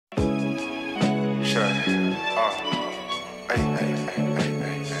Man.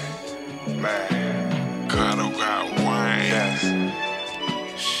 God, oh God, wine. Yes.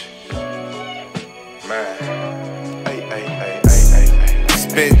 Man.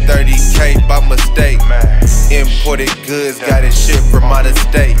 Spent 30K by mistake. Imported goods, got it shipped from out of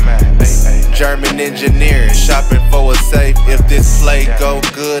state. German engineering, shopping for a safe. If this play go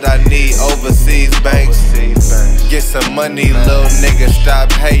good, I need overseas banks. Get some money, little nigga,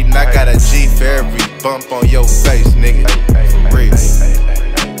 stop hating. I got a G for every bump on your face, nigga. For real.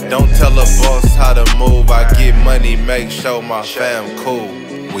 Don't tell a boss how to move. I get money, make sure my fam cool.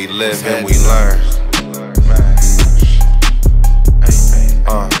 We live and we learn.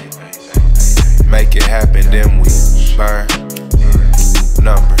 Make it happen, then we burn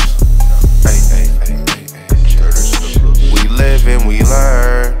numbers. We live and we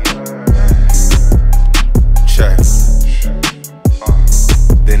learn. Check.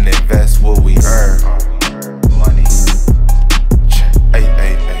 Then invest what we earn. Money.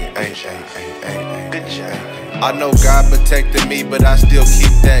 I know God protected me, but I still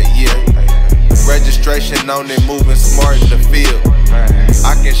keep that, yeah. Registration on it, moving smart in the field.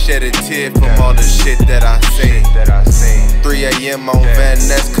 I can shed a tear from all the shit that I seen. 3 AM on Van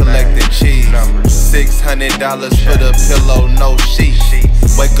Ness collecting cheese. $600 for the pillow, no sheet.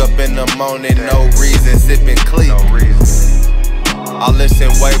 Wake up in the morning, no reason, sipping clean. I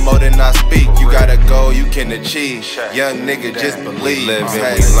listen way more than I speak. You gotta go, you can achieve. Young nigga, just believe. Live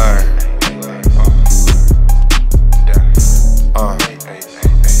and we learn.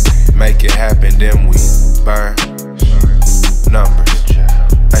 Make it happen, then we burn numbers.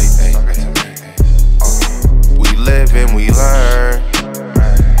 We live and we learn.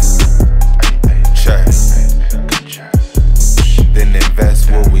 Check. Then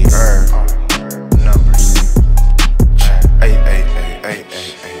invest what we earn. Numbers.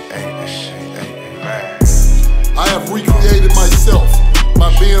 I have recreated myself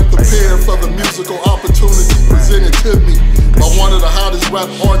by being prepared for the musical opportunity presented to me by one of the hottest rap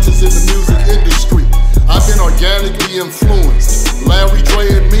artists in the music industry. I've been organically influenced. Larry Dre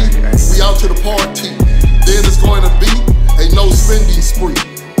and me, we out to the party. Then it's going to be a no spending spree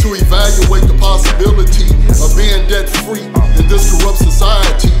to evaluate the possibility of being debt free in this corrupt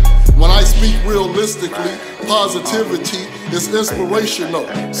society. When I speak realistically, positivity is inspirational.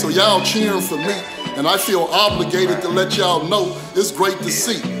 So y'all cheering for me, and I feel obligated to let y'all know it's great to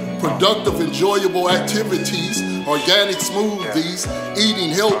see. Productive, enjoyable activities, organic smoothies, eating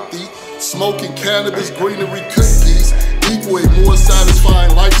healthy, smoking cannabis, greenery cookies, equal a more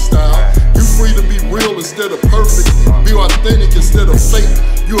satisfying lifestyle. You free to be real instead of perfect, be authentic instead of fake.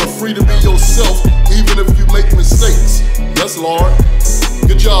 You are free to be yourself, even if you make mistakes. Yes, Lord.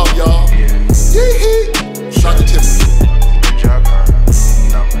 Good job, y'all. Yee-hee. Shout to Timothy. Good job,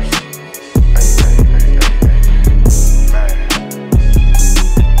 numbers.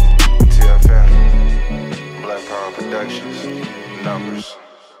 Productions, numbers.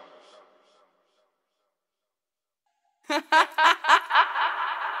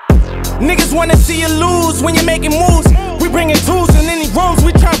 Niggas wanna see you lose when you're making moves. We bringing tools in any rooms,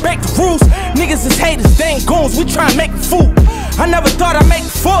 we tryna break the rules. Niggas is haters, they ain't goons, we tryna make the fool. I never thought I'd make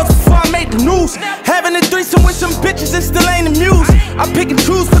fours before I made the news. Having a threesome with some bitches, it still ain't amused. I pick and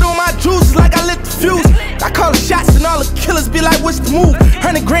choose, put on my juices like I lit the fuse. I call the shots and all the killers be like, what's the move?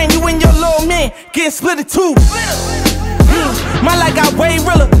 100 grand, you and your little man getting split in two. My life got way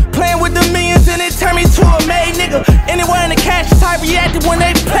realer. Playing with the millions and it turned me to a made nigga. Anywhere in the cash type reacted when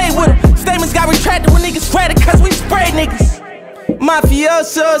they play with them. Statements got retracted when niggas read it cause we spray niggas.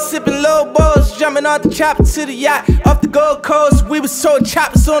 Mafioso, sipping low balls, jumping off the chopper to the yacht. Off the Gold Coast, we was sold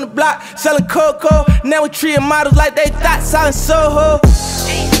choppers on the block, selling cocoa. Now we treating models like they thought, selling Soho.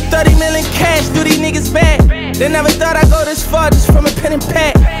 30 million cash through these niggas bad. They never thought I'd go this far just from a pen and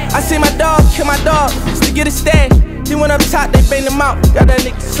pad. I see my dog kill my dog just to get a stash. He went up top, they banged him out, got that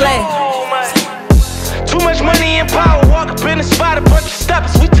nigga slashed. Too much money and power, walk up in the spot, a bunch of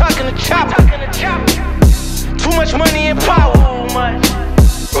steppers, we talking to chopper. Too much money and power,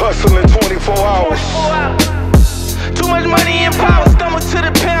 Hustling 24 hours. Too much money and power, stumble to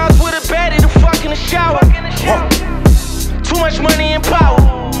the pounds with a baddie to fuck in the shower. Too much money and power,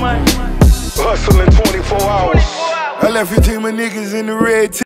 Hustling 24 hours. I left 15 of my niggas in the red.